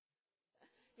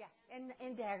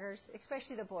And daggers,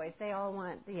 especially the boys. They all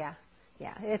want,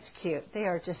 it's cute. They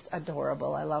are just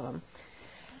adorable. I love them.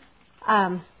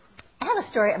 I have a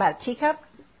story about a teacup.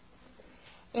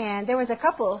 And there was a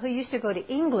couple who used to go to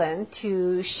England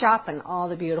to shop in all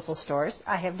the beautiful stores.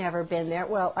 I have never been there.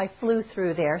 Well, I flew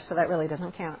through there, so that really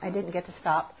doesn't count. I didn't get to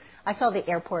stop. I saw the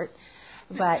airport.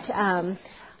 But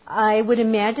I would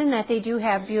imagine that they do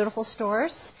have beautiful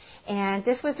stores. And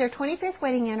this was their 25th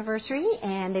wedding anniversary,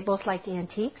 and they both liked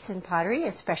antiques and pottery,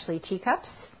 especially teacups.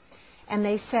 And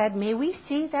they said, "May we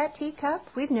see that teacup?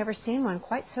 We've never seen one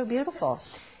quite so beautiful."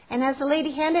 And as the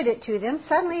lady handed it to them,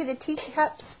 suddenly the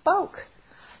teacup spoke.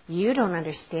 "You don't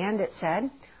understand," it said.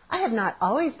 "I have not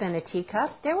always been a teacup.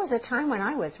 There was a time when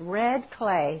I was red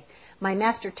clay. My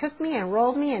master took me and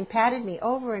rolled me and patted me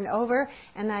over and over,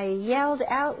 and I yelled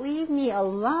out, 'Leave me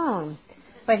alone.'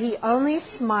 But he only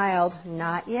smiled,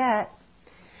 'Not yet.'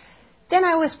 Then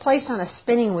I was placed on a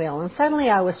spinning wheel, and suddenly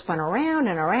I was spun around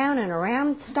and around and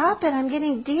around. 'Stop it, I'm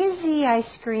getting dizzy,' I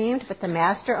screamed, but the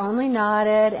master only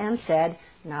nodded and said,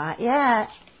 'Not yet.'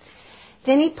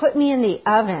 Then he put me in the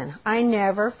oven. I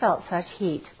never felt such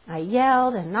heat. I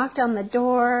yelled and knocked on the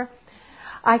door.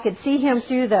 I could see him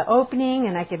through the opening,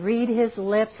 and I could read his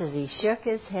lips as he shook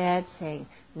his head, saying,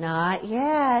 'Not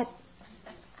yet.'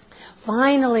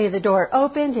 Finally, the door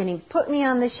opened, and he put me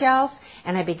on the shelf,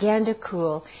 and I began to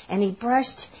cool. And he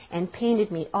brushed and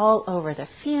painted me all over. The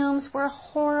fumes were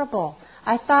horrible.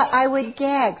 I thought I would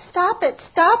gag. 'Stop it,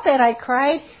 stop it,' I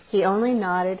cried. He only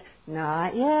nodded,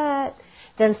 'Not yet.'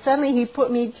 Then suddenly he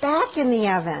put me back in the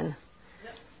oven.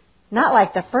 Not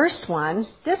like the first one.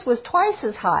 This was twice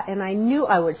as hot, and I knew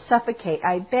I would suffocate.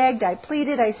 I begged, I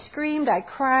pleaded, I screamed, I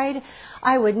cried.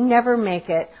 I would never make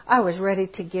it. I was ready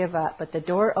to give up, but the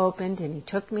door opened, and he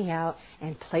took me out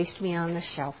and placed me on the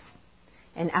shelf.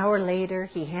 An hour later,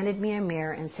 he handed me a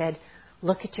mirror and said,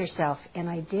 'Look at yourself.' And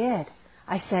I did.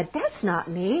 I said, 'That's not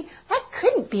me. That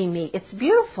couldn't be me. It's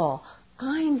beautiful.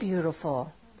 I'm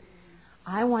beautiful.'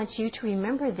 'I want you to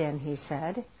remember then,' he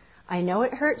said. 'I know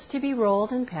it hurts to be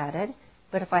rolled and patted,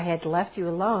 but if I had left you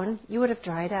alone, you would have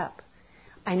dried up.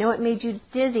 I know it made you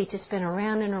dizzy to spin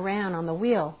around and around on the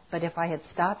wheel, but if I had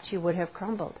stopped, you would have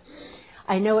crumbled.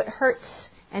 I know it hurts,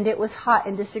 and it was hot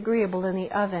and disagreeable in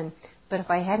the oven, but if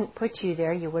I hadn't put you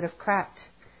there, you would have cracked.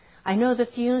 I know the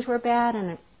fumes were bad,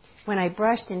 and when I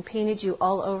brushed and painted you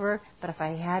all over, but if I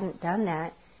hadn't done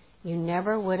that, you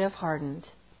never would have hardened.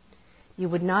 You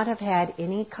would not have had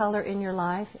any color in your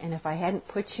life, and if I hadn't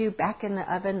put you back in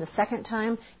the oven the second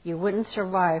time, you wouldn't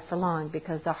survive for long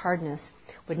because the hardness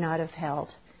would not have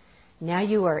held. Now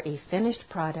you are a finished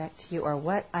product. You are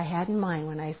what I had in mind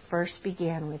when I first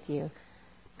began with you.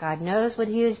 God knows what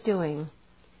He is doing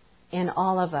in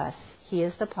all of us. He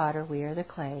is the potter, we are the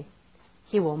clay.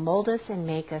 He will mold us and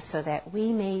make us so that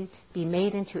we may be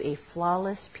made into a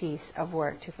flawless piece of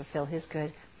work to fulfill His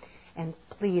good and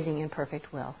pleasing and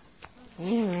perfect will."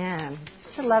 Amen.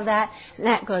 I love that. And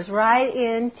that goes right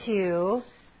into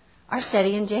our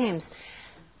study in James.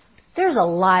 There's a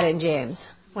lot in James.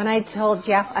 When I told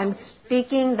Jeff I'm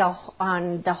speaking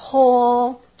on the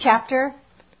whole chapter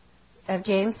of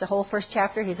James, the whole first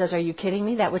chapter, he says, "Are you kidding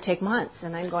me? That would take months."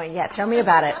 And I'm going, "Yeah, tell me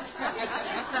about it."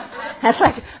 That's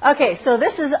like, okay, so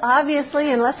this is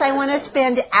obviously, unless I want to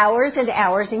spend hours and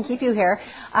hours and keep you here,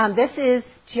 this is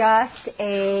just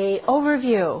a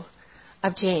overview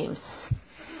of James.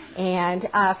 And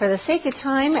for the sake of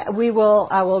time, I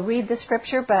will read the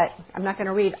scripture, but I'm not going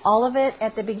to read all of it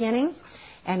at the beginning,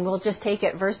 and we'll just take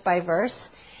it verse by verse.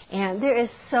 And there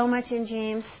is so much in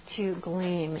James to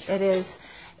glean. It is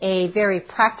a very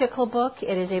practical book.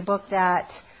 It is a book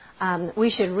that we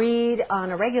should read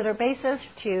on a regular basis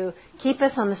to keep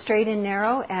us on the straight and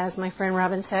narrow, as my friend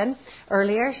Robin said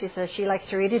earlier. She says she likes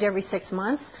to read it every 6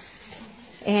 months.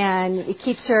 And it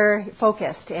keeps her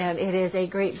focused, and it is a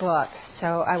great book.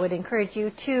 So I would encourage you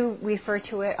to refer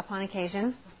to it upon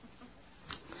occasion.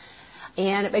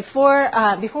 And before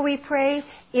we pray,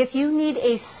 if you need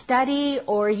a study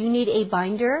or you need a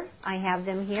binder, I have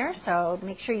them here. So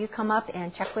make sure you come up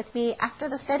and check with me after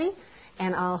the study,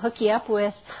 and I'll hook you up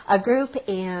with a group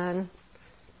and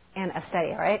a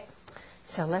study, all right?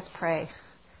 So let's pray.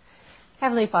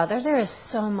 Heavenly Father, there is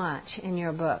so much in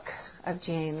your book of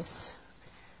James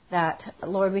that,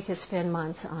 Lord, we could spend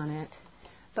months on it.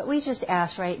 But we just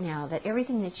ask right now that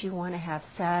everything that you want to have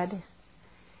said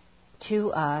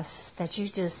to us, that you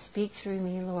just speak through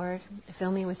me, Lord.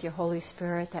 Fill me with your Holy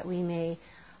Spirit, that we may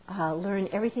learn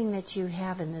everything that you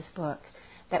have in this book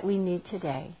that we need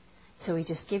today. So we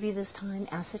just give you this time,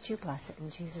 ask that you bless it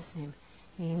in Jesus' name.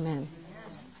 Amen.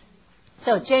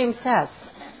 So James says,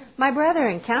 "My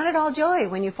brethren, count it all joy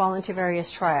when you fall into various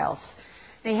trials,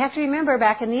 Now you have to remember,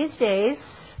 back in these days,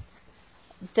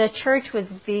 the church was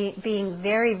being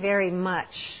very, very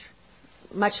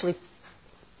muchly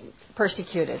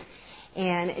persecuted.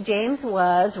 And James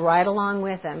was right along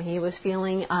with them. He was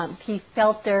feeling, he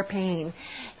felt their pain.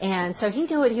 And so he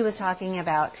knew what he was talking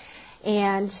about.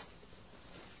 And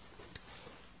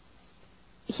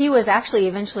he was actually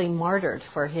eventually martyred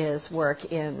for his work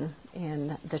in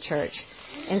the church.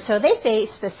 And so they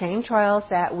faced the same trials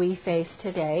that we face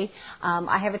today.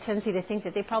 I have a tendency to think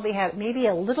that they probably have maybe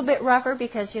a little bit rougher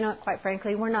because, quite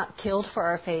frankly, we're not killed for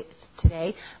our faith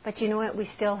today. But you know what? We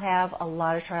still have a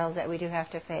lot of trials that we do have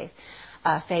to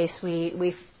face.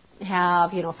 We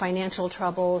have, financial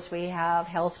troubles. We have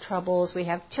health troubles. We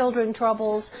have children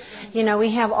troubles.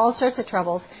 We have all sorts of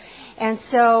troubles. And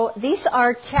so these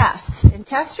are tests. And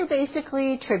tests are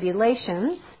basically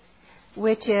tribulations,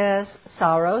 which is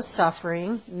sorrow,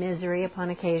 suffering, misery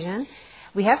upon occasion.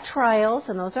 We have trials,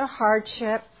 and those are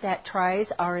hardship that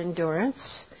tries our endurance.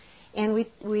 And we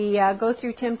go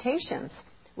through temptations,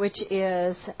 which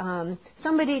is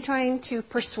somebody trying to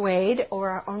persuade,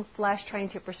 or our own flesh trying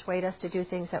to persuade us to do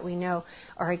things that we know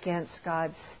are against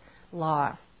God's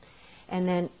law. And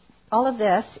then all of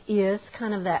this is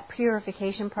kind of that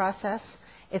purification process.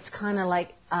 It's kind of like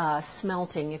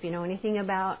smelting. If you know anything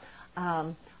about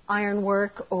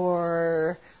ironwork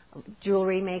or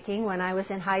jewelry making, when I was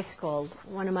in high school,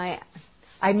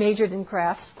 I majored in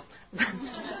crafts.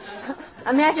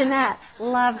 Imagine that.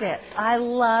 Loved it. I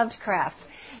loved crafts.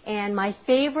 And my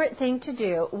favorite thing to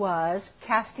do was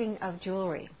casting of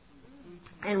jewelry.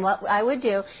 And what I would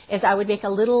do is I would make a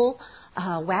little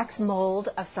wax mold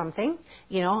of something.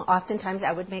 Oftentimes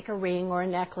I would make a ring or a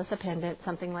necklace, a pendant,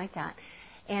 something like that.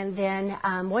 And then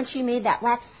once you made that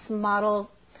wax model,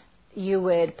 you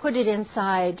would put it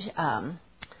inside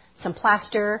some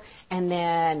plaster and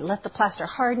then let the plaster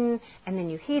harden, and then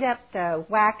you heat up the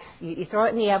wax. You throw it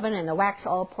in the oven, and the wax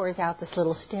all pours out this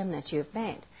little stem that you've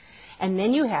made. And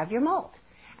then you have your mold.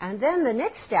 And then the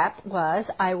next step was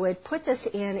I would put this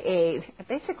in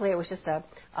basically it was just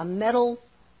a metal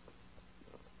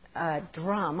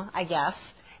drum, I guess.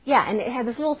 Yeah, and it had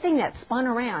this little thing that spun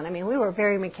around. I mean, we were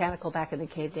very mechanical back in the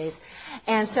cave days.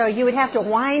 And so you would have to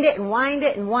wind it and wind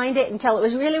it and wind it until it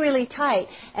was really, really tight.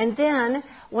 And then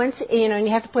once, and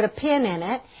you have to put a pin in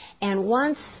it. And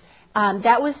once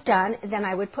that was done, then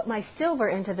I would put my silver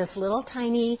into this little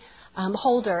tiny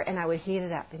holder, and I would heat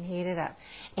it up and heat it up.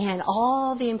 And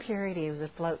all the impurities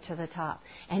would float to the top.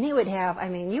 And it would have,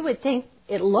 you would think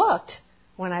it looked,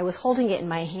 when I was holding it in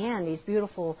my hand, these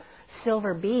beautiful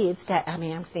silver beads that,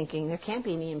 I'm thinking there can't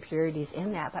be any impurities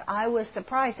in that. But I was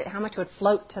surprised at how much would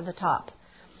float to the top.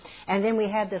 And then we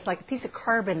had this like a piece of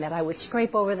carbon that I would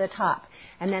scrape over the top.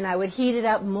 And then I would heat it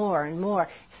up more and more,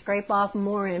 scrape off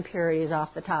more impurities off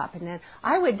the top. And then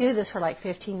I would do this for like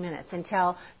 15 minutes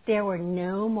until there were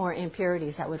no more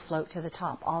impurities that would float to the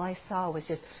top. All I saw was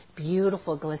just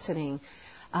beautiful, glistening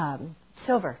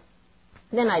silver.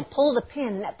 Then I'd pull the pin,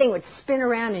 and that thing would spin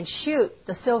around and shoot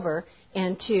the silver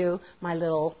into my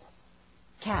little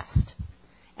cast.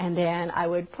 And then I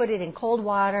would put it in cold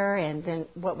water, and then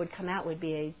what would come out would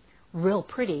be a real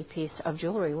pretty piece of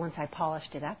jewelry once I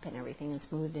polished it up and everything and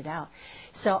smoothed it out.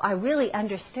 So I really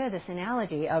understood this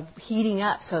analogy of heating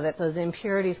up so that those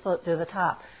impurities float to the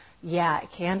top. Yeah, it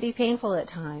can be painful at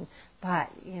times, but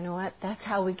you know what? That's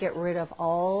how we get rid of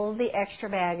all the extra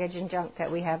baggage and junk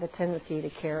that we have a tendency to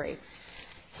carry.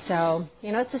 So,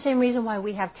 it's the same reason why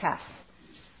we have tests.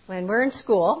 When we're in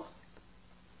school,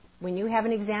 when you have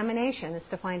an examination, it's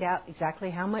to find out exactly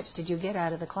how much did you get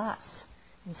out of the class.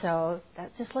 And so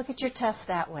just look at your tests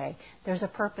that way. There's a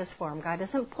purpose for them. God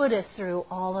doesn't put us through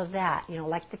all of that,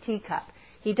 like the teacup.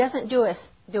 He doesn't do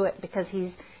it because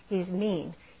he's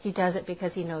mean. He does it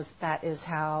because he knows that is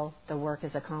how the work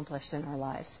is accomplished in our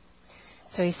lives.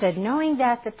 So he said, knowing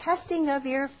that the testing of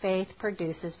your faith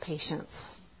produces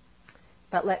patience.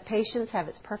 But let patience have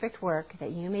its perfect work,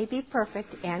 that you may be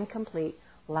perfect and complete,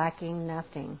 lacking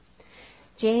nothing.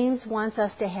 James wants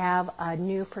us to have a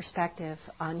new perspective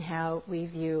on how we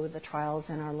view the trials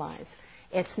in our lives.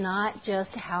 It's not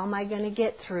just, how am I going to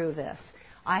get through this?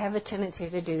 I have a tendency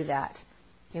to do that.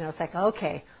 It's like,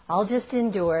 okay, I'll just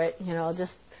endure it.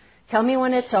 Just tell me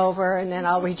when it's over, and then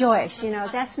I'll rejoice.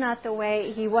 That's not the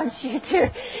way he wants you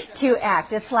to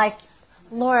act. It's like,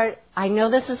 Lord, I know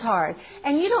this is hard.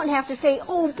 And you don't have to say,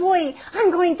 oh boy,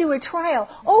 I'm going through a trial.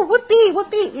 Oh,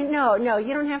 whoopee. No,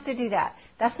 you don't have to do that.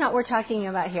 That's not what we're talking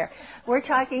about here. We're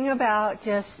talking about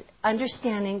just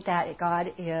understanding that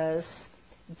God is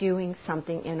doing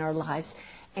something in our lives.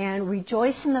 And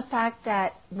rejoice in the fact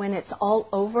that when it's all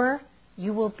over,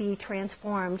 you will be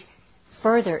transformed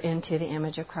further into the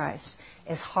image of Christ.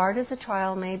 As hard as the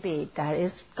trial may be, that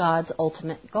is God's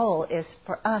ultimate goal, is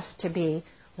for us to be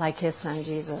like His Son,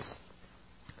 Jesus.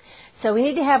 So we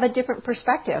need to have a different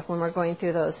perspective when we're going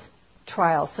through those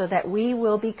trials so that we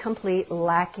will be complete,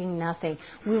 lacking nothing.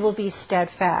 We will be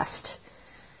steadfast.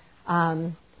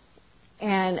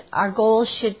 And our goal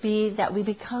should be that we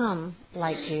become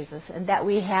like Jesus and that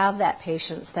we have that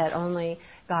patience that only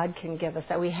God can give us,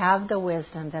 that we have the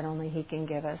wisdom that only He can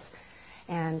give us.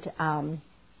 And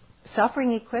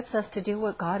suffering equips us to do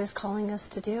what God is calling us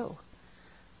to do.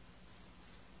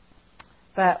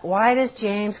 But why does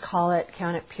James count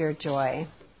it pure joy?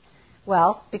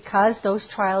 Well, because those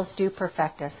trials do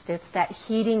perfect us. It's that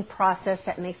heating process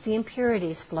that makes the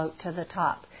impurities float to the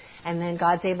top. And then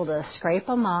God's able to scrape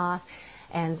them off.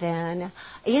 And then,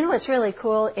 what's really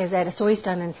cool is that it's always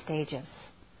done in stages.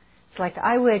 It's like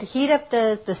I would heat up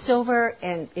the silver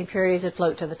and impurities would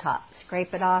float to the top.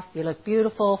 Scrape it off. You look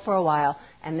beautiful for a while.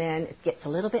 And then it gets a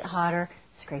little bit hotter.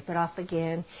 Scrape it off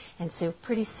again. And so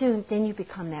pretty soon, then you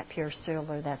become that pure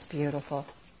silver that's beautiful.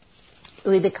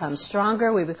 We become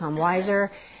stronger, we become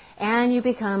wiser, and you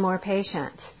become more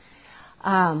patient.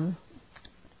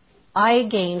 I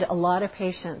gained a lot of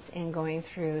patience in going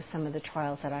through some of the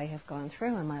trials that I have gone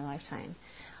through in my lifetime.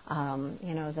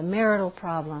 The marital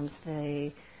problems,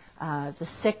 the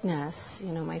sickness,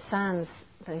 my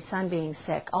son being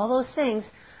sick, all those things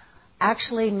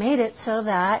actually made it so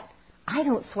that I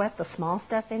don't sweat the small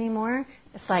stuff anymore.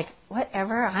 It's like,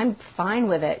 whatever, I'm fine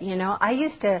with it. I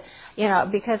used to,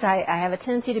 because I have a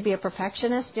tendency to be a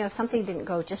perfectionist, if something didn't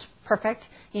go just perfect,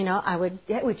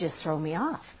 it would just throw me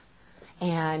off.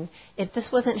 And this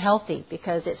wasn't healthy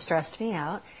because it stressed me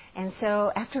out. And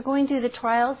so after going through the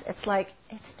trials, it's like,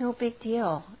 it's no big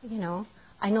deal,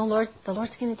 I know the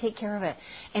Lord's going to take care of it.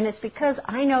 And it's because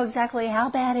I know exactly how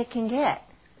bad it can get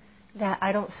that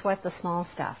I don't sweat the small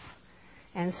stuff.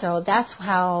 And so that's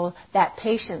how that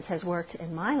patience has worked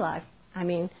in my life. I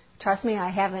mean, trust me, I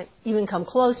haven't even come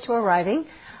close to arriving.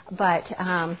 But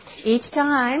each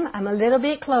time I'm a little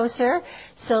bit closer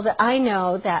so that I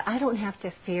know that I don't have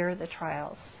to fear the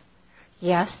trials.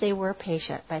 Yes, they were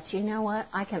patient. But you know what?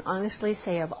 I can honestly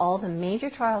say of all the major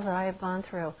trials that I have gone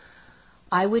through,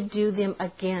 I would do them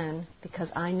again because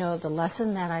I know the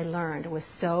lesson that I learned was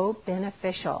so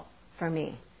beneficial for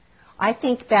me. I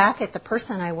think back at the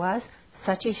person I was,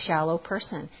 such a shallow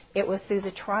person. It was through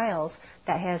the trials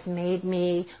that has made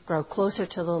me grow closer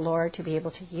to the Lord to be able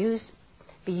to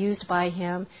be used by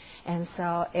Him. And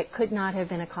so it could not have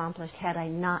been accomplished had I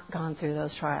not gone through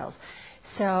those trials.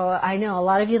 So I know a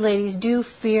lot of you ladies do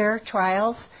fear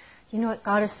trials. You know what?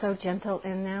 God is so gentle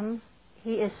in them.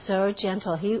 He is so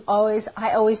gentle.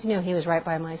 I always knew He was right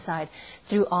by my side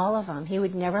through all of them. He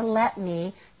would never let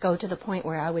me go to the point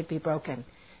where I would be broken.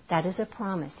 That is a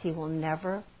promise. He will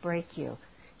never break you.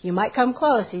 You might come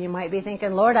close and you might be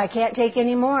thinking, Lord, I can't take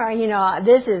any more.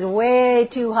 This is way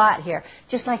too hot here.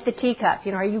 Just like the teacup.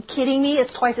 Are you kidding me?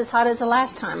 It's twice as hot as the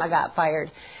last time I got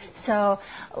fired. So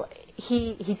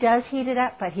He does heat it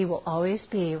up, but He will always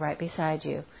be right beside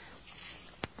you.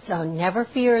 So never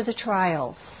fear the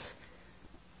trials.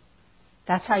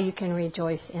 That's how you can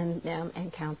rejoice in them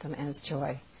and count them as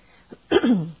joy.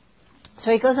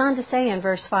 So he goes on to say in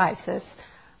verse 5,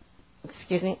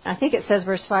 I think it says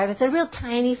verse 5. It's a real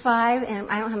tiny 5, and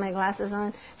I don't have my glasses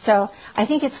on. So I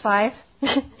think it's 5.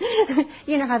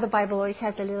 You know how the Bible always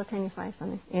has the little tiny 5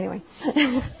 on it. Anyway.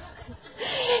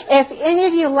 If any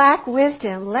of you lack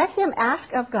wisdom, let him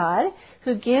ask of God,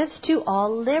 who gives to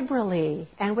all liberally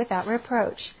and without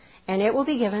reproach, and it will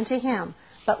be given to him.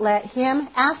 But let him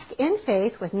ask in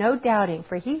faith with no doubting,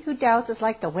 for he who doubts is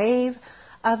like the wave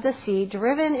of the sea,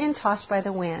 driven and tossed by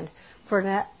the wind.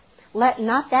 Let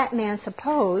not that man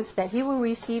suppose that he will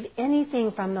receive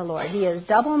anything from the Lord. He is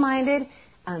double-minded,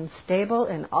 unstable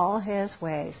in all his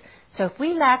ways. So if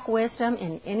we lack wisdom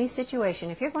in any situation,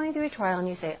 if you're going through a trial and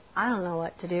you say, I don't know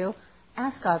what to do,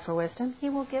 ask God for wisdom. He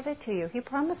will give it to you. He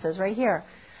promises right here.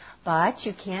 But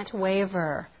you can't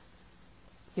waver.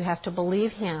 You have to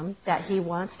believe Him that He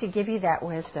wants to give you that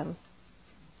wisdom.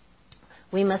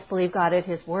 We must believe God at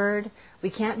His word.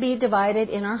 We can't be divided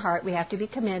in our heart. We have to be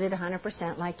committed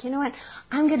 100%. Like, you know what?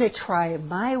 I'm going to try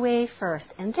my way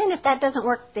first. And then if that doesn't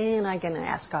work, then I'm going to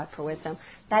ask God for wisdom.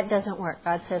 That doesn't work.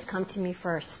 God says, come to me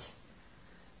first.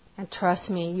 And trust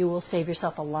me, you will save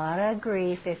yourself a lot of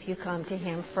grief if you come to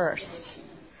Him first.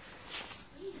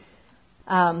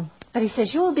 But He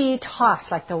says, you will be tossed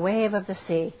like the wave of the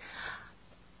sea.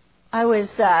 I was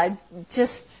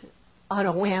just on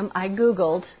a whim, I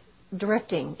Googled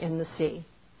drifting in the sea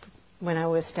when I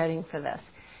was studying for this.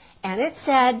 And it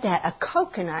said that a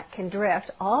coconut can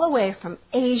drift all the way from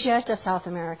Asia to South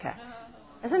America.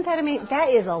 Isn't that amazing? That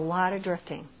is a lot of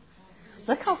drifting.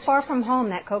 Look how far from home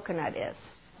that coconut is.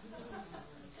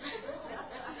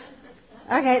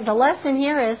 Okay, the lesson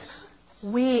here is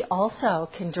we also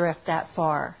can drift that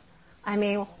far. I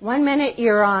mean, 1 minute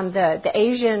you're on the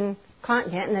Asian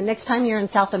continent, and the next time you're in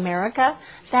South America.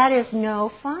 That is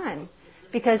no fun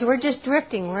because we're just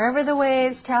drifting wherever the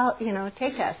waves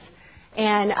take us.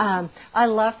 And I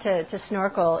love to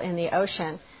snorkel in the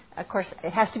ocean. Of course,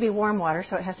 it has to be warm water,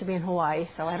 so it has to be in Hawaii.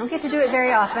 So I don't get to do it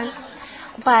very often.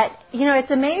 But,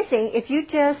 it's amazing. If you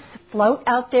just float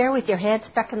out there with your head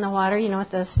stuck in the water,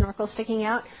 with the snorkel sticking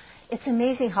out, it's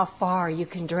amazing how far you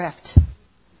can drift.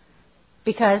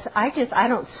 Because I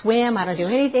don't swim, I don't do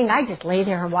anything. I just lay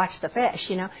there and watch the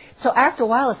fish, So after a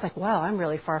while, it's like, wow, I'm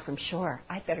really far from shore.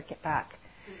 I better get back.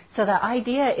 So the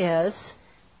idea is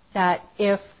that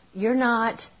if you're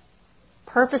not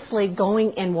purposely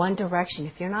going in one direction,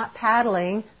 if you're not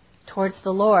paddling towards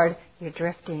the Lord, you're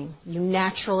drifting. You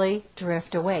naturally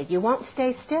drift away. You won't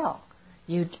stay still.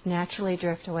 You naturally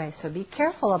drift away. So be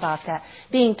careful about that,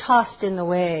 being tossed in the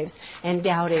waves and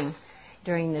doubting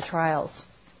during the trials.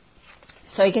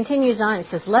 So he continues on. He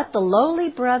says, let the lowly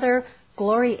brother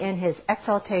glory in his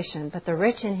exaltation, but the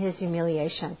rich in his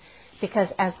humiliation, because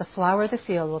as the flower of the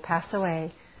field will pass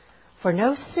away, for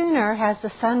no sooner has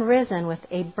the sun risen with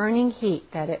a burning heat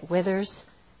that it withers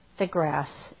the grass,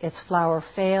 its flower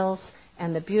fails,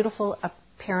 and the beautiful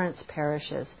appearance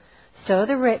perishes. So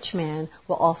the rich man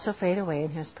will also fade away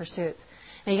in his pursuits.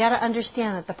 Now you got to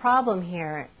understand that the problem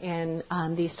here in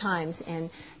these times, and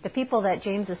the people that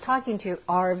James is talking to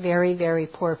are very, very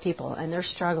poor people, and they're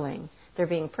struggling. They're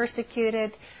being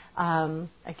persecuted.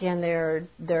 Again,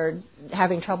 they're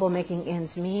having trouble making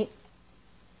ends meet.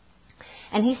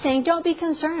 And he's saying, don't be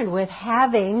concerned with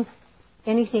having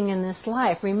anything in this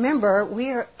life. Remember, we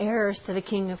are heirs to the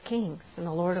King of Kings and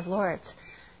the Lord of Lords.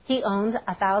 He owns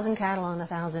 1,000 cattle on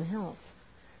 1,000 hills.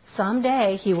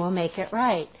 Someday he will make it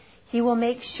right. He will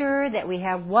make sure that we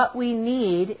have what we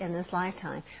need in this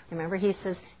lifetime. Remember, he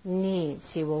says needs.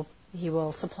 He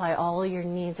will supply all your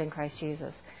needs in Christ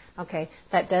Jesus. Okay,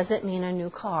 that doesn't mean a new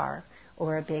car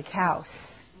or a big house.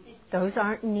 Those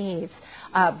aren't needs.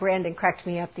 Brandon cracked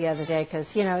me up the other day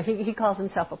because, he calls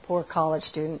himself a poor college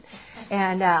student.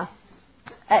 And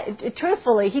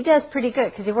truthfully, he does pretty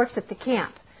good because he works at the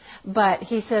camp. But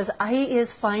he says, he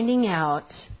is finding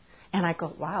out, and I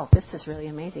go, wow, this is really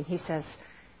amazing. He says,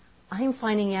 I'm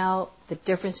finding out the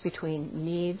difference between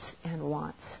needs and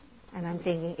wants. And I'm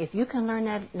thinking, if you can learn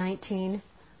that at 19,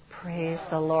 praise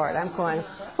the Lord. I'm going,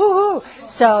 woo-hoo.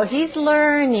 So he's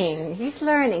learning.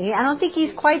 I don't think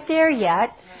he's quite there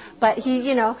yet, but he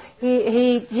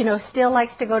still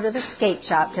likes to go to the skate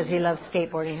shop because he loves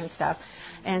skateboarding and stuff.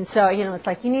 And so, it's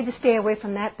like, you need to stay away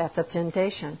from that. That's a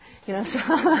temptation.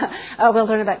 So we'll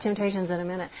learn about temptations in a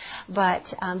minute. But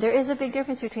there is a big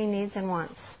difference between needs and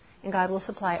wants. And God will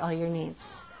supply all your needs.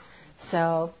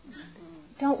 So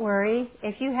don't worry.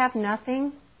 If you have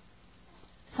nothing,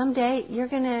 someday you're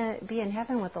going to be in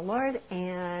heaven with the Lord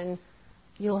and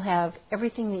you'll have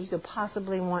everything that you could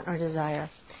possibly want or desire.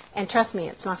 And trust me,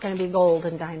 it's not going to be gold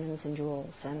and diamonds and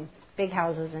jewels and big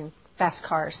houses and fast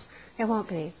cars. It won't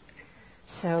be.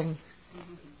 So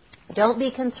don't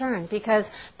be concerned, because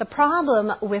the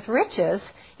problem with riches,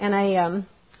 and I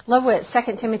love what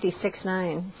 2 Timothy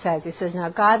 6:9 says. He says, now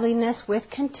godliness with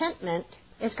contentment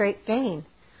is great gain.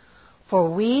 For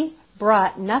we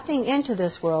brought nothing into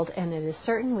this world, and it is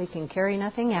certain we can carry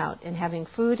nothing out. And having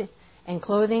food and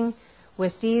clothing,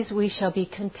 with these we shall be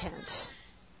content.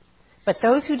 But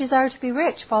those who desire to be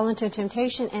rich fall into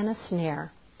temptation and a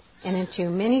snare, and into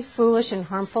many foolish and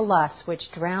harmful lusts,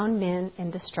 which drown men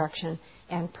in destruction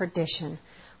and perdition.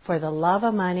 For the love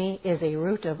of money is a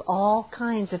root of all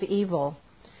kinds of evil,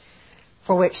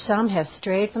 for which some have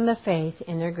strayed from the faith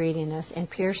in their greediness and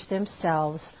pierced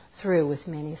themselves through with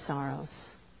many sorrows.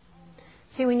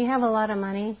 See, when you have a lot of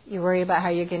money, you worry about how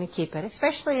you're going to keep it,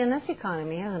 especially in this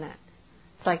economy, isn't it?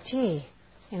 It's like, gee,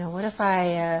 what if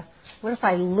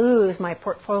I lose my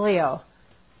portfolio?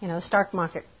 The stock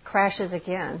market crashes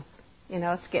again.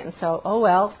 It's getting so,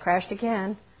 crashed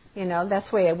again.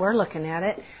 That's the way we're looking at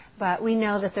it. But we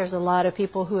know that there's a lot of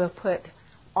people who have put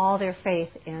all their faith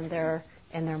in their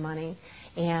money,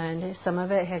 and some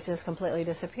of it has just completely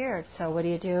disappeared. So what do?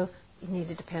 You need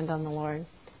to depend on the Lord.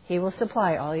 He will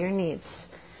supply all your needs.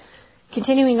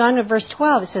 Continuing on to verse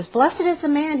 12, it says, blessed is the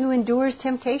man who endures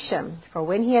temptation, for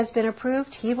when he has been approved,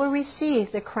 he will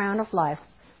receive the crown of life,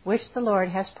 which the Lord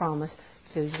has promised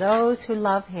to those who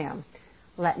love him.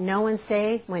 Let no one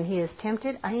say when he is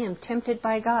tempted, I am tempted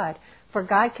by God. For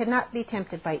God cannot be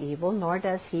tempted by evil, nor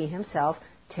does he himself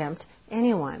tempt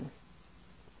anyone.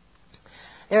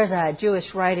 There's a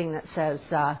Jewish writing that says,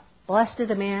 Blessed is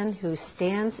the man who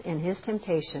stands in his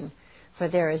temptation, for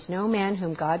there is no man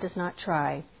whom God does not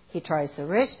try. He tries the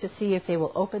rich to see if they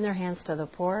will open their hands to the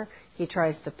poor. He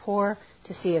tries the poor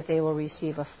to see if they will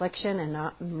receive affliction and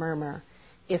not murmur.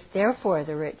 If therefore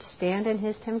the rich stand in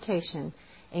his temptation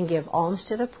and give alms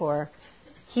to the poor,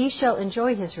 he shall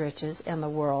enjoy his riches and the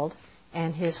world,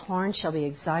 and his horn shall be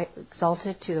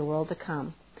exalted to the world to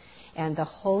come. And the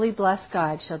holy blessed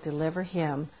God shall deliver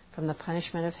him from the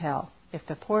punishment of hell. If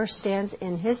the poor stands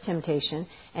in his temptation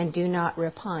and do not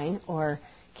repine or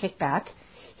kick back,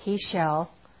 he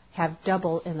shall have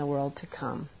double in the world to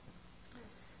come.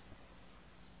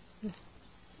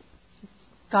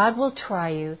 God will try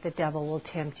you, the devil will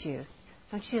tempt you.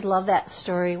 Don't you love that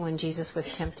story when Jesus was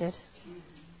tempted?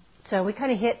 So we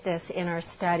kind of hit this in our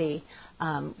study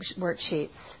worksheets.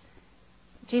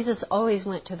 Jesus always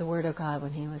went to the Word of God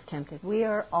when he was tempted. We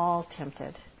are all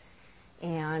tempted.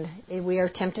 And we are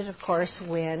tempted, of course,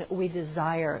 when we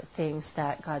desire things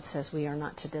that God says we are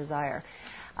not to desire.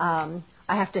 I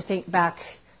have to think back,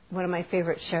 one of my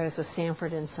favorite shows was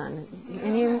Sanford and Son.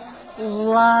 And you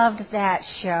loved that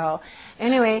show.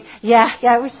 Anyway,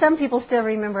 some people still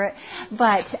remember it.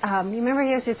 But you remember he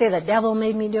used to say, the devil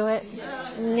made me do it?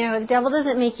 No, the devil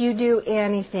doesn't make you do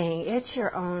anything. It's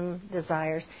your own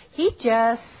desires. He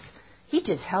just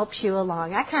helps you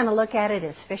along. I kind of look at it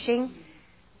as fishing,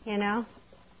 you know.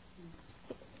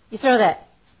 You throw that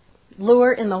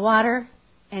lure in the water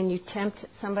and you tempt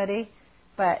somebody,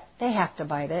 but they have to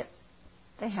bite it.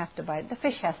 They have to bite it. The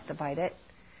fish has to bite it.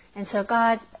 And so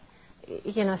God,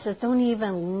 says, don't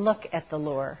even look at the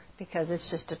lure because it's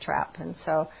just a trap. And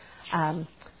so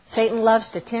Satan loves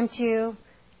to tempt you,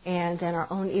 and then our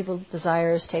own evil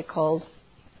desires take hold.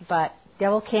 But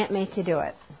devil can't make you do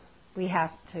it. We have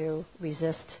to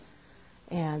resist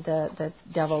and the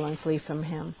devil and flee from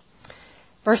him.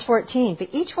 Verse 14, but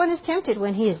each one is tempted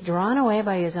when he is drawn away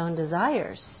by his own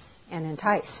desires and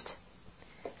enticed.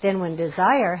 Then when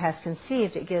desire has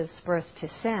conceived, it gives birth to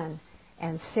sin.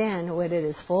 And sin, when it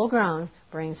is full grown,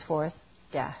 brings forth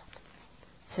death.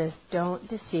 It says, don't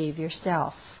deceive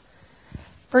yourself.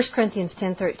 1 Corinthians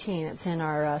 10:13, it's in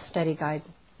our study guide.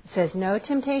 It says, no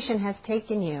temptation has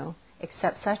taken you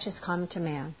except such as come to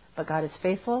man. But God is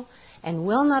faithful and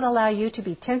will not allow you to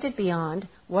be tempted beyond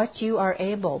what you are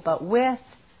able. But with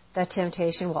the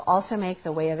temptation will also make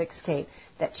the way of escape,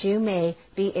 that you may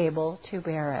be able to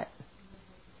bear it.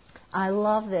 I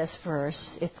love this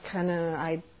verse. It's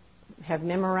I have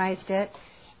memorized it,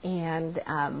 and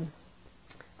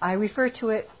I refer to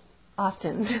it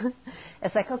often.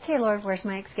 It's like, okay, Lord, where's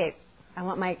my escape? I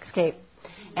want my escape.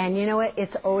 And you know what?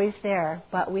 It's always there,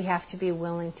 but we have to be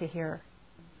willing to hear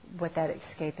what that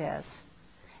escape is.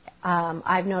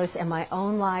 I've noticed in my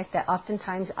own life that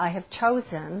oftentimes I have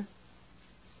chosen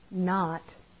not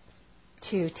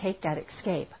to take that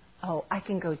escape. Oh, I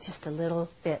can go just a little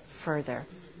bit further.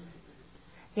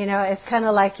 It's kind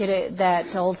of like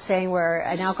that old saying where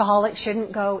an alcoholic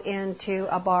shouldn't go into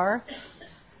a bar.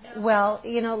 Well,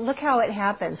 look how it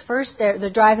happens. First,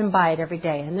 they're driving by it every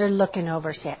day, and they're looking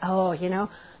over, saying, oh,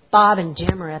 Bob and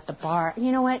Jim are at the bar.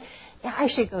 You know what? Yeah, I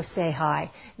should go say hi.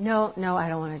 No, I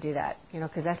don't want to do that,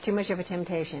 because that's too much of a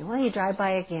temptation. Well, you drive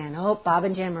by again. Oh, Bob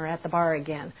and Jim are at the bar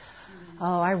again.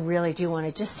 Oh, I really do want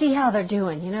to just see how they're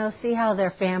doing, see how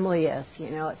their family is.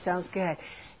 It sounds good.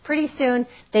 Pretty soon,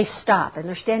 they stop, and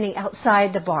they're standing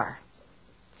outside the bar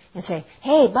and say,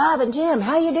 hey, Bob and Jim,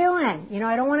 how you doing?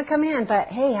 I don't want to come in, but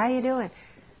hey, how you doing?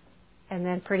 And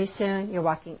then pretty soon, you're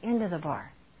walking into the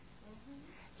bar.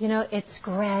 It's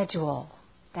gradual.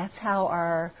 That's how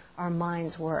our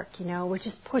minds work. We're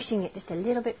just pushing it just a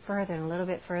little bit further and a little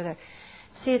bit further.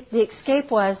 See, the escape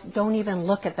was, don't even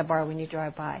look at the bar when you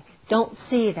drive by. Don't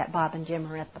see that Bob and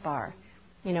Jim are at the bar.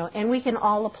 And we can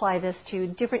all apply this to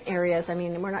different areas. I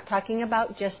mean, we're not talking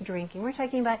about just drinking. We're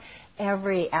talking about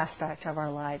every aspect of our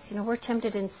lives. We're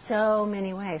tempted in so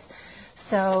many ways.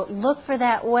 So look for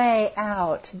that way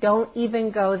out. Don't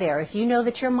even go there. If you know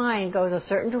that your mind goes a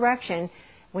certain direction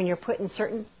when you're put in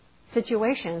certain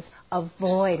situations,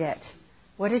 avoid it.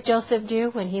 What did Joseph do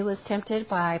when he was tempted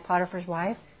by Potiphar's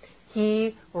wife?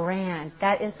 He ran.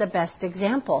 That is the best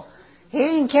example. He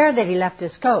didn't care that he left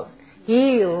his coat.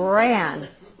 He ran.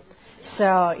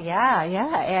 So, yeah,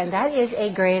 and that is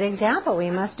a great example. We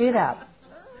must do that.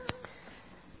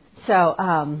 So,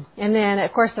 and then,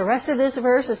 of course, the rest of this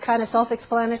verse is kind of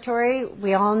self-explanatory.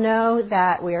 We all know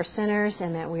that we are sinners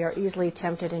and that we are easily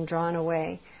tempted and drawn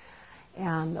away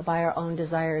by our own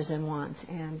desires and wants.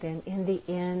 And then in the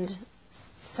end,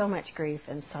 So much grief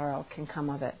and sorrow can come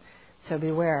of it. So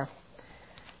beware.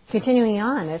 Continuing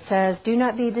on, it says, do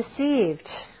not be deceived,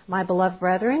 my beloved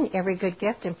brethren. Every good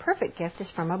gift and perfect gift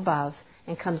is from above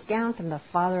and comes down from the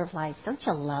Father of lights. Don't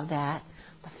you love that?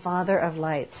 The Father of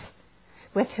lights,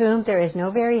 with whom there is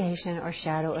no variation or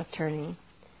shadow of turning.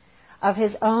 Of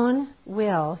his own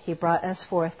will he brought us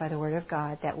forth by the word of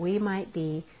God, that we might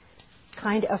be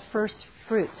kind of first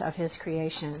fruits of his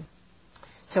creation.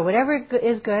 So whatever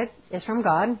is good is from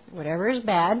God. Whatever is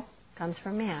bad comes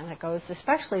from man. That goes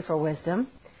especially for wisdom.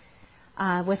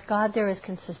 With God there is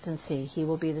consistency. He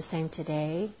will be the same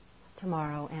today,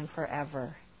 tomorrow, and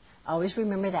forever. Always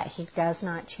remember that. He does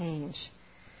not change.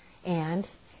 And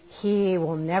he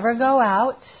will never go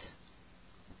out.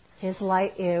 His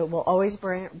light will always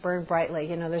burn brightly.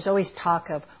 There's always talk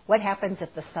of what happens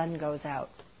if the sun goes out.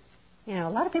 A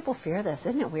lot of people fear this.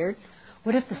 Isn't it weird?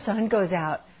 What if the sun goes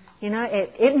out?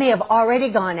 It may have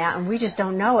already gone out and we just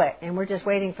don't know it. And we're just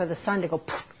waiting for the sun to go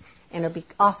poof, and it'll be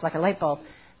off like a light bulb.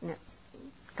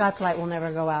 God's light will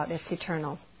never go out. It's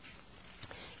eternal.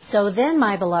 So then,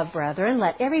 my beloved brethren,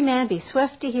 let every man be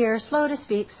swift to hear, slow to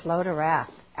speak, slow to wrath.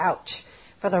 Ouch.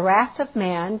 For the wrath of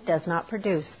man does not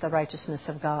produce the righteousness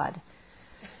of God.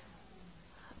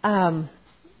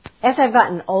 As I've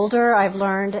gotten older, I've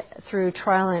learned through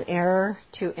trial and error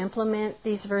to implement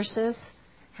these verses.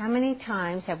 How many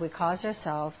times have we caused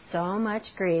ourselves so much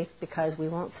grief because we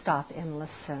won't stop and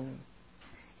listen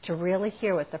to really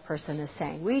hear what the person is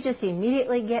saying? We just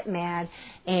immediately get mad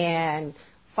and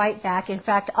fight back. In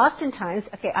fact, oftentimes,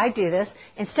 I do this.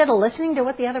 Instead of listening to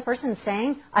what the other person is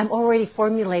saying, I'm already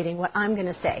formulating what I'm going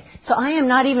to say. So I am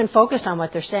not even focused on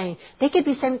what they're saying. They could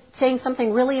be saying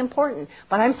something really important,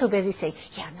 but I'm so busy saying,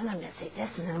 yeah, and then I'm going to say this,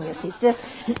 and then I'm going to say this,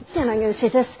 and then I'm going to say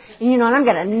this, and I'm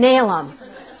going to nail them.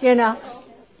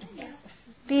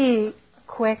 Be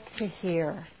quick to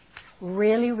hear.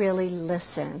 Really, really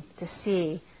listen to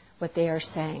see what they are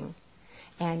saying.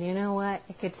 And you know what?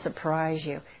 It could surprise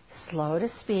you. Slow to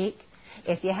speak.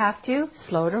 If you have to,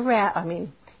 slow to wrath.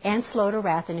 And slow to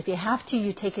wrath. And if you have to,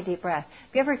 you take a deep breath.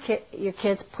 Have you ever your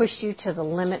kids push you to the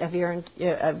limit of your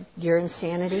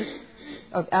insanity,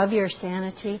 of your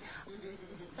sanity?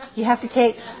 You have to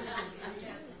take.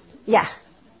 Yeah.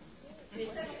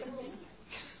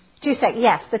 2 seconds.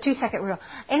 Yes, the 2-second rule.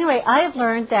 Anyway, I have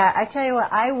learned that, I tell you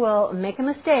what, I will make a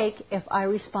mistake if I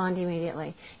respond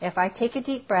immediately. If I take a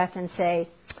deep breath and say,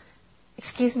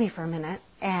 excuse me for a minute,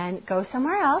 and go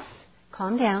somewhere else,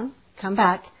 calm down, come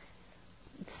back,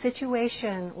 the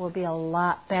situation will be a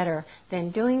lot better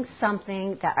than doing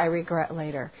something that I regret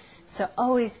later. So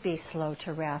always be slow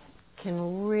to wrath.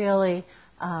 Can really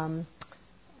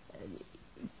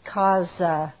cause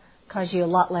you a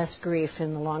lot less grief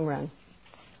in the long run.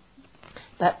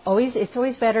 But it's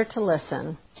always better to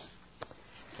listen.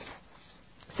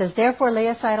 It says, therefore lay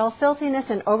aside all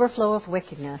filthiness and overflow of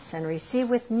wickedness, and receive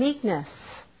with meekness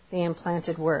the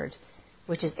implanted word,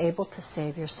 which is able to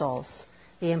save your souls.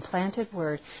 The implanted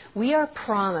word. We are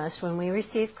promised when we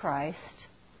receive Christ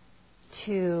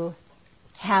to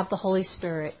have the Holy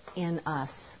Spirit in us.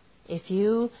 If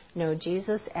you know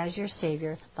Jesus as your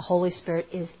Savior, the Holy Spirit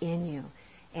is in you.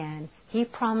 And He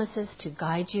promises to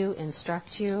guide you,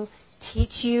 instruct you,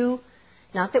 teach you.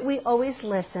 Not that we always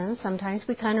listen. Sometimes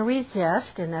we kind of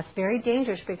resist, and that's very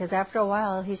dangerous because after a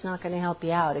while, He's not going to help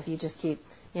you out if you just keep,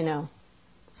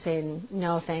 saying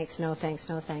no thanks, no thanks,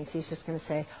 no thanks. He's just going to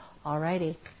say, all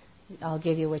righty, I'll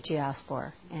give you what you asked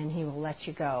for, and He will let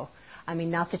you go.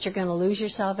 Not that you're going to lose your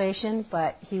salvation,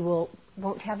 but He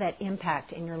won't have that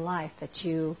impact in your life that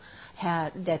you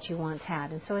once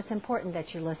had. And so it's important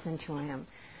that you listen to Him,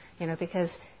 because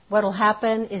what will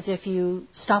happen is if you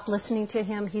stop listening to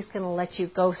Him, He's going to let you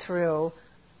go through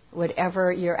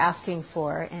whatever you're asking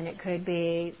for. And it could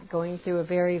be going through a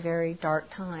very, very dark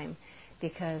time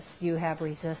because you have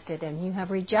resisted and you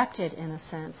have rejected, in a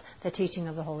sense, the teaching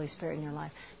of the Holy Spirit in your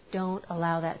life. Don't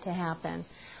allow that to happen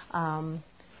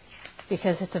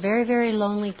because it's a very, very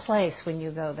lonely place when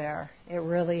you go there. It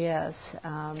really is.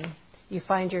 You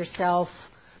find yourself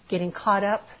getting caught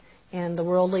up in the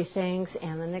worldly things,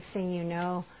 and the next thing you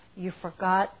know, you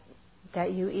forgot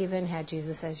that you even had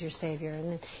Jesus as your Savior.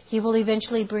 And He will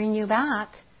eventually bring you back,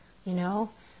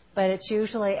 but it's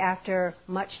usually after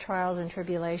much trials and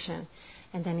tribulation.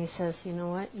 And then He says, you know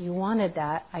what? You wanted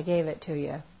that. I gave it to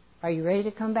you. Are you ready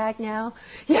to come back now?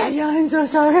 Yeah, I'm so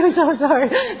sorry.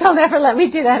 Don't ever let me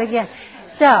do that again.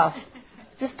 So,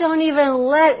 just don't even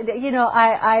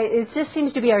it just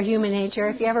seems to be our human nature.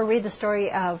 If you ever read the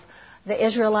story of the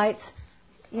Israelites,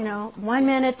 one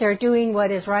minute they're doing what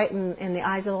is right in the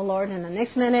eyes of the Lord, and the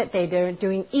next minute they're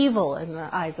doing evil in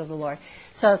the eyes of the Lord.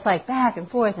 So it's like back and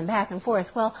forth and back and forth.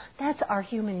 Well, that's our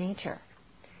human nature.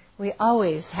 We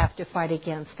always have to fight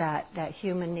against that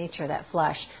human nature, that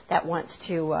flesh that wants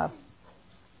to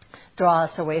draw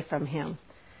us away from Him.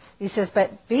 He says,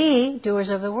 but be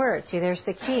doers of the word. See, there's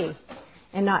the key.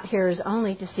 And not hearers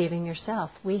only, deceiving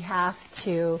yourself. We have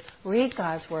to read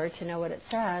God's word to know what it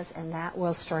says, and that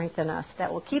will strengthen us.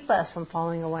 That will keep us from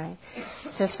falling away.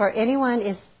 It says, For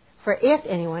if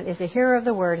anyone is a hearer of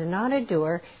the word and not a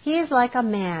doer, he is like a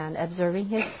man observing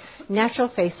his natural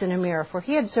face in a mirror. For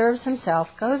he observes himself,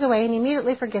 goes away, and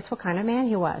immediately forgets what kind of man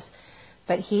he was.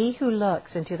 But he who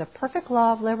looks into the perfect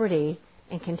law of liberty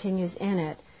and continues in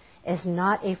it is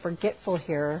not a forgetful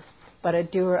hearer, but a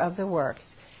doer of the work.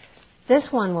 This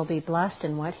one will be blessed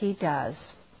in what he does.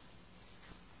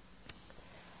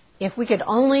 If we could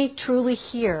only truly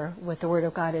hear what the Word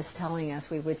of God is telling us,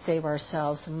 we would save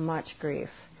ourselves much grief.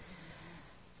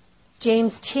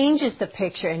 James changes the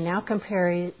picture and now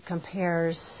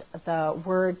compares the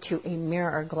Word to a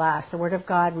mirror or glass. The Word of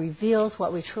God reveals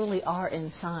what we truly are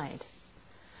inside.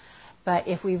 But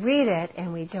if we read it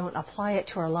and we don't apply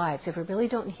it to our lives, if we really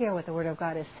don't hear what the Word of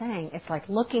God is saying, it's like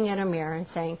looking at a mirror and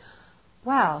saying,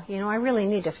 wow, I really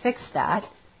need to fix that.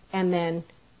 And then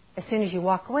as soon as you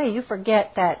walk away, you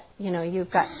forget that, you've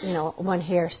got, one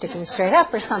hair sticking straight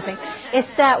up or something.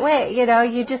 It's that way,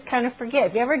 you just kind of forget.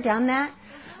 Have you ever done that?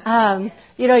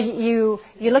 You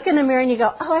look in the mirror and you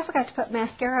go, oh, I forgot to put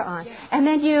mascara on. And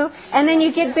then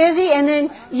you get busy and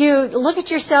then you look at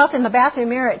yourself in the bathroom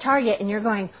mirror at Target and you're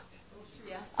going,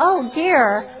 oh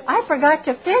dear, I forgot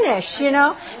to finish,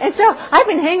 And so I've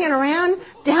been hanging around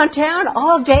downtown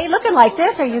all day looking like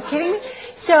this. Are you kidding me?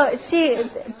 So, see,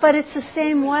 but it's the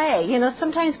same way.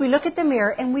 Sometimes we look at the mirror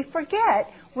and we forget.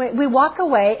 We walk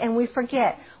away and we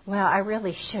forget, well, I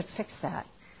really should fix that.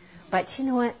 But you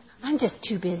know what? I'm just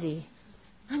too busy.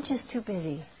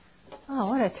 Oh,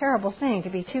 what a terrible thing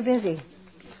to be too busy.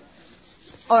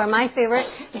 Or my favorite,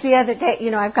 the other day,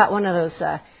 I've got one of those,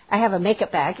 I have a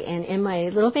makeup bag, and in my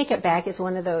little makeup bag is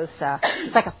one of those,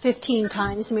 it's like a 15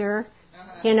 times mirror,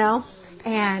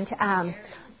 And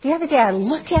the other day I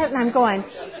looked at it and I'm going,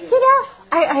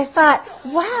 I thought,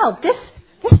 wow, this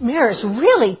mirror is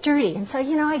really dirty. And so,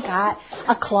 I got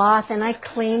a cloth and I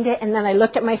cleaned it, and then I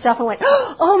looked at myself and went,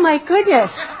 oh my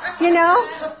goodness,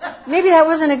 maybe that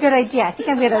wasn't a good idea. I think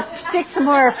I'm going to stick some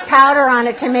more powder on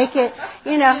it to make it,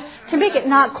 to make it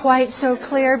not quite so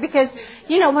clear, because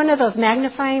one of those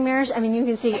magnifying mirrors, you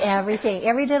can see everything,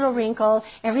 every little wrinkle,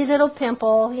 every little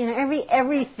pimple,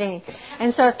 everything.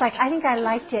 And so it's like, I think I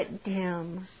liked it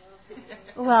dim.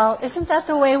 Well, isn't that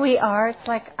the way we are? It's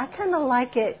like, I kind of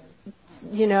like it,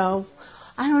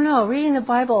 I don't know, reading the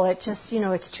Bible, it just,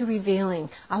 it's too revealing.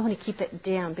 I want to keep it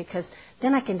dim, because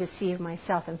then I can deceive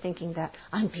myself in thinking that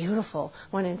I'm beautiful,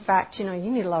 when in fact, you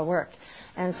need a lot of work.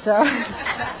 And so,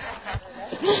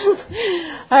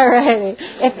 all righty.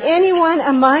 If anyone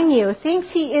among you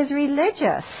thinks he is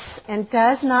religious and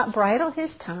does not bridle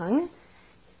his tongue,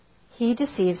 he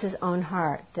deceives his own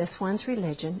heart. This one's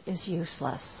religion is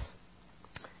useless.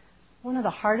 One of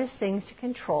the hardest things to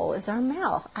control is our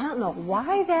mouth. I don't know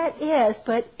why that is,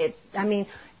 but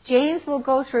James will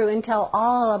go through and tell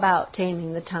all about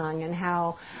taming the tongue and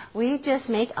how we just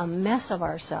make a mess of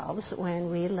ourselves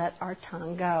when we let our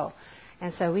tongue go.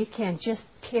 And so we can just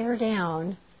tear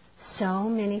down so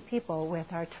many people with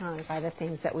our tongue by the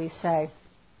things that we say.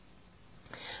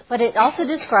 But it also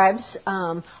describes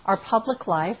our public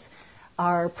life,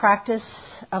 our practice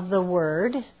of the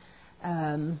word.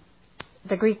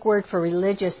 The Greek word for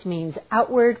religious means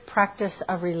outward practice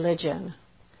of religion.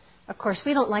 Of course,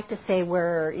 we don't like to say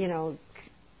we're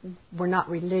not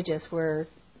religious.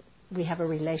 We have a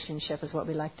relationship, is what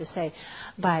we like to say.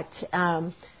 But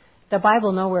the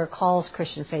Bible nowhere calls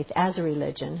Christian faith as a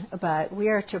religion, but we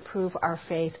are to prove our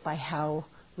faith by how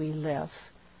we live.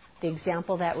 The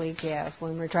example that we give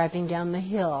when we're driving down the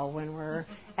hill, when we're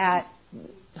at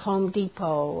Home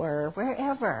Depot or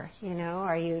wherever,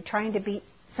 are you trying to beat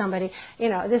somebody?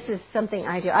 This is something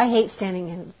I do. I hate standing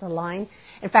in the line.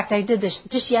 In fact, I did this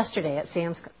just yesterday at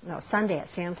Sunday at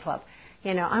Sam's Club.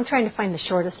 I'm trying to find the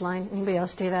shortest line. Anybody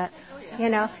else do that? Oh,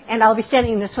 yeah. And I'll be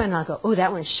standing in this one and I'll go, oh,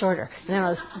 that one's shorter. And then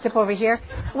I'll zip over here.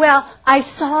 Well, I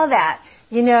saw that,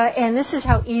 and this is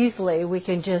how easily we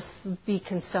can just be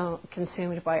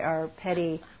consumed by our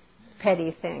petty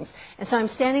things. And so I'm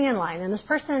standing in line, and this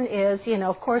person is,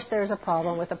 of course there's a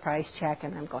problem with the price check,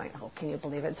 and I'm going, oh, can you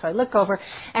believe it? So I look over,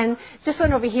 and this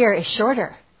one over here is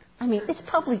shorter. It's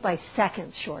probably by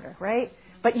seconds shorter, right?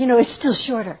 But, it's still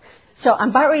shorter. So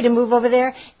I'm about ready to move over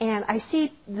there, and I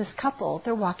see this couple.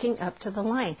 They're walking up to the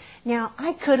line. Now,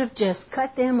 I could have just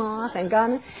cut them off and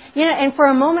gone, and for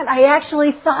a moment I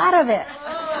actually thought of it.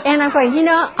 And I'm going,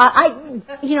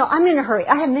 I'm in a hurry.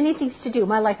 I have many things to do.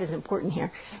 My life is important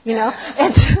here,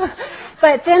 And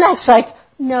but then I was like,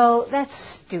 no,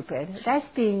 that's stupid. That's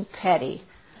being petty,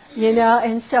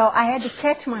 And so I had to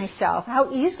catch myself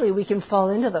how easily we can fall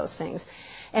into those things.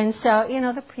 And so,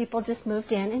 the people just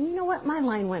moved in. And you know what? My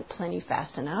line went plenty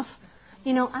fast enough.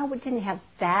 I didn't have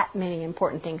that many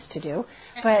important things to do.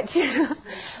 But,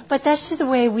 but that's just the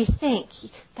way we think.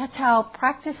 That's how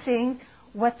practicing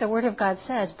what the Word of God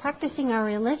says, practicing our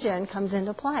religion comes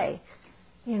into play.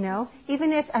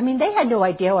 Even if, they had no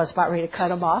idea I was about ready to cut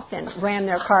them off and ram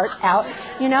their cart out,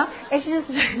 It's just,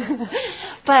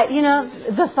 but,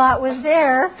 the thought was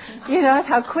there,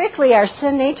 how quickly our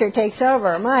sin nature takes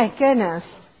over. My goodness.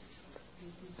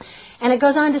 And it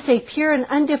goes on to say, pure and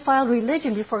undefiled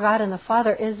religion before God and the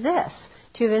Father is this,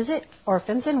 to visit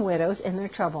orphans and widows in their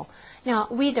trouble. Now,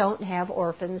 we don't have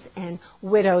orphans and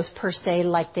widows per se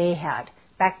like they had.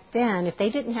 Back then, if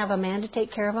they didn't have a man to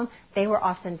take care of them, they were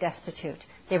often destitute.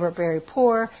 They were very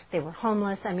poor. They were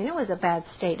homeless. It was a bad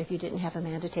state if you didn't have a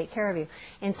man to take care of you.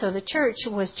 And so the church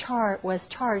was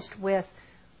charged with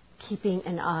keeping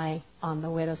an eye on the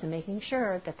widows and making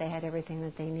sure that they had everything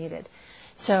that they needed.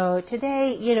 So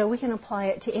today, we can apply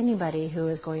it to anybody who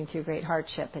is going through great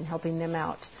hardship and helping them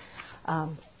out.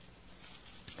 And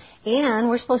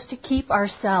we're supposed to keep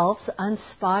ourselves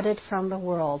unspotted from the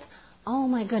world. Oh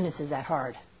my goodness, is that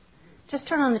hard? Just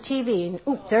turn on the TV and,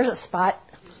 oop, there's a spot.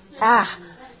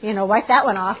 Wipe that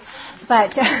one off. But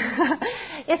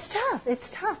it's tough. It's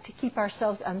tough to keep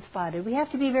ourselves unspotted. We have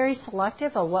to be very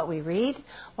selective of what we read,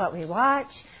 what we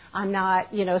watch. I'm not,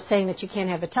 saying that you can't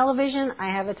have a television. I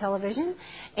have a television.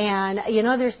 And,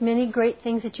 there's many great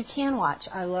things that you can watch.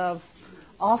 I love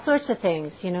all sorts of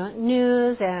things,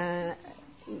 news and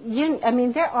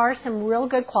there are some real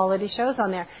good quality shows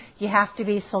on there. You have to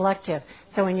be selective.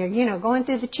 So when you're, going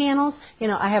through the channels,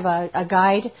 I have a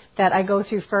guide that I go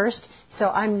through first. So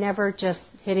I'm never just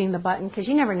hitting the button because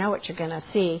you never know what you're going to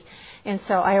see. And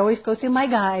so I always go through my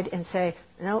guide and say,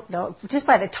 no, just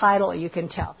by the title you can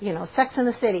tell. Sex and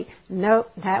the City, nope,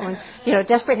 that one.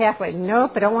 Desperate Halfway,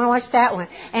 nope, I don't want to watch that one.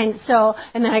 And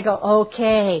then I go,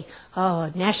 okay,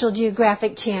 National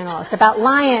Geographic Channel, it's about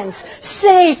lions,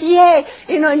 safe, yay.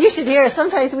 And you should hear us.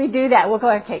 Sometimes we do that. We'll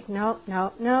go, okay, no.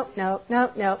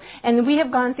 And we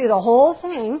have gone through the whole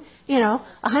thing,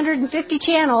 150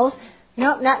 channels,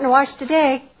 nope, nothing to watch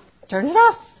today. Turn it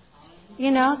off.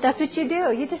 That's what you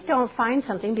do. You just don't find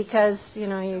something because, you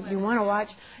want to watch.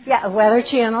 Yeah, a Weather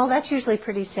Channel. That's usually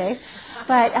pretty safe.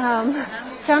 But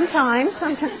sometimes.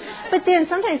 But then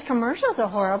sometimes commercials are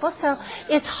horrible. So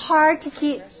it's hard to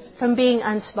keep from being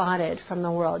unspotted from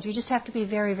the world. You just have to be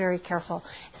very, very careful,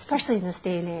 especially in this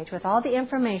day and age. With all the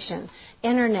information,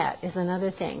 internet is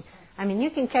another thing. You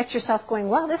can catch yourself going,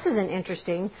 well, this isn't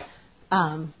interesting.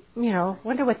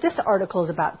 Wonder what this article is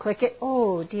about. Click it.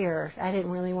 Oh, dear, I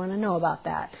didn't really want to know about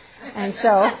that. And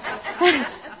so,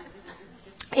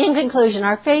 in conclusion,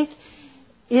 our faith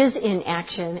is in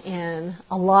action in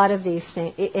a lot of these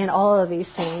things, in all of these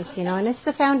things, and it's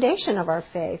the foundation of our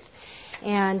faith.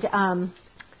 And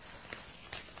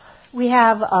we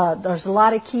have, there's a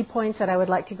lot of key points that I would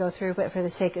like to go through, but for the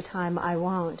sake of time, I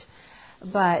won't.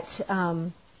 But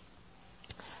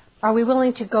are we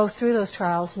willing to go through those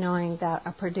trials knowing that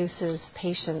it produces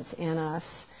patience in us?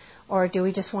 Or do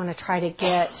we just want to try to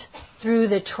get through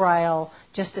the trial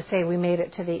just to say we made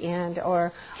it to the end?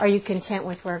 Or are you content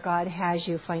with where God has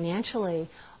you financially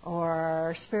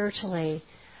or spiritually?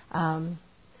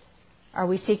 Are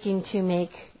we seeking to make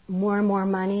more and more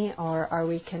money, or are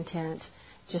we content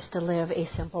just to live a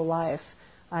simple life?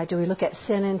 Do we look at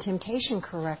sin and temptation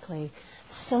correctly?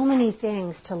 So many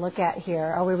things to look at here.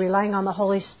 Are we relying on the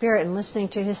Holy Spirit and listening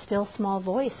to His still small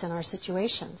voice in our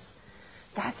situations?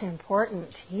 That's important.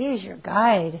 He is your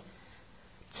guide.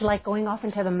 It's like going off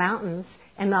into the mountains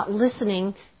and not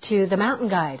listening to the mountain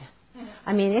guide.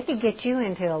 It could get you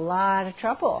into a lot of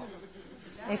trouble.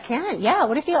 It can. Yeah,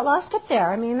 what if you get lost up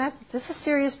there? This is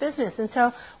serious business. And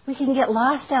so we can get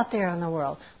lost out there in the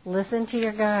world. Listen to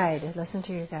your guide. Listen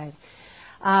to your guide.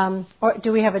 Or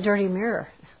do we have a dirty mirror?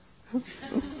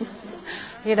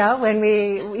 When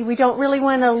we don't really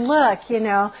want to look,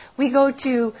 we go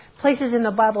to places in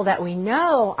the Bible that we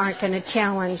know aren't going to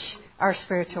challenge our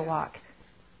spiritual walk.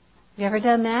 You ever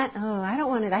done that? Oh, I don't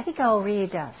want it. I think I'll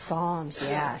read Psalms.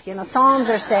 Yeah, Psalms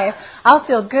are safe. I'll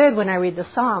feel good when I read the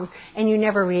Psalms, and you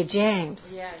never read James.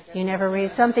 You never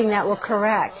read something that will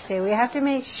correct. See, we have to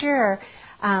make sure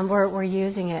we're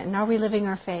using it. And are we living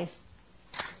our faith?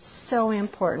 so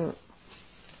important.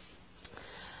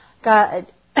 God,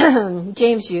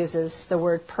 James uses the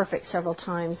word perfect several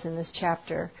times in this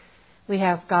chapter. We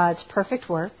have God's perfect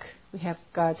work, we have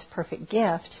God's perfect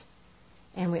gift,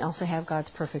 and we also have God's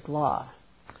perfect law.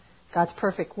 God's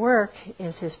perfect work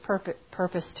is His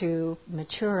purpose to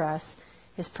mature us.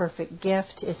 His perfect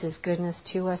gift is His goodness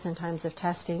to us in times of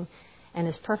testing. And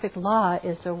His perfect law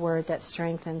is the word that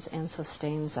strengthens and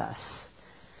sustains us.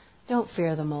 Don't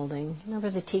fear the molding.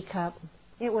 Remember the teacup?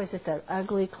 It was just an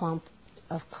ugly clump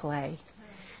of clay.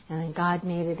 And then God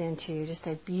made it into just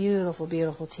a beautiful,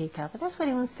 beautiful teacup. And that's what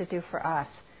He wants to do for us.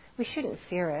 We shouldn't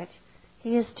fear it.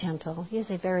 He is gentle. He is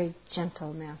a very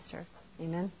gentle master.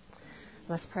 Amen?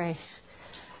 Let's pray.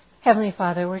 Heavenly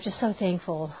Father, we're just so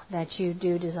thankful that You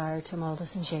do desire to mold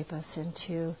us and shape us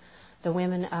into the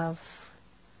women of,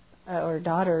 or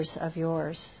daughters of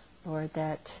Yours, Lord,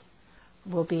 that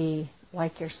will be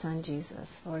like Your Son, Jesus.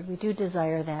 Lord, we do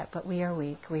desire that, but we are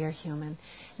weak. We are human.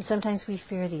 And sometimes we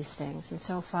fear these things. And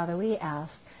so, Father, we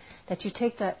ask that You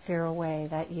take that fear away,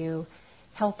 that You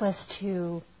help us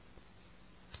to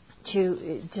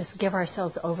just give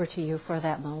ourselves over to You for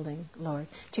that molding, Lord,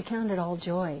 to count it all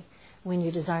joy when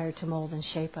You desire to mold and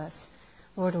shape us.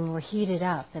 Lord, when we're heated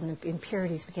up and the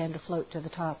impurities begin to float to the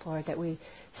top, Lord, that we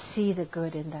see the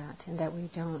good in that and that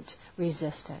we don't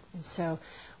resist it. And so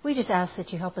we just ask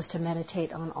that You help us to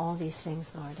meditate on all these things,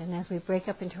 Lord. And as we break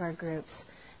up into our groups,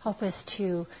 help us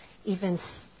to even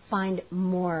find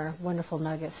more wonderful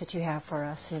nuggets that You have for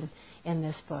us in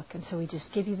this book. And so we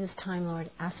just give You this time, Lord.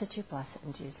 Ask that You bless it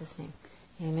in Jesus' name.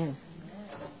 Amen.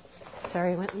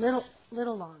 Sorry, I went a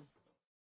little long.